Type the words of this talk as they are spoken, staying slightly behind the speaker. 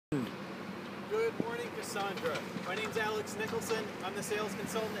Kassandra. My name's Alex Nicholson. I'm the sales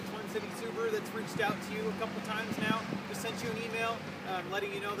consultant at Twin City Subaru that's reached out to you a couple times now. Just sent you an email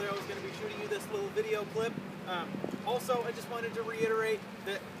letting you know that I was going to be shooting you this little video clip. Also, I just wanted to reiterate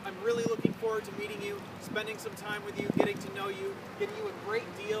that I'm really looking forward to meeting you, spending some time with you, getting to know you, getting you a great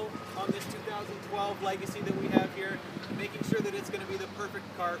deal on this 2012 Legacy that we have here, making sure that it's going to be the perfect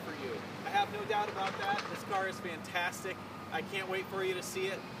car for you. I have no doubt about that. This car is fantastic. I can't wait for you to see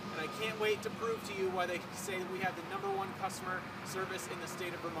it, and I can't wait to prove to you why they say that we have the #1 customer service in the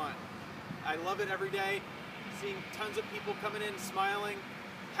state of Vermont. I love it every day, seeing tons of people coming in, smiling,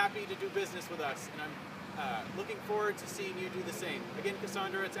 happy to do business with us, and I'm looking forward to seeing you do the same. Again,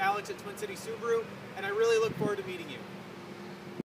 Kassandra, it's Alex at Twin City Subaru, and I really look forward to meeting you.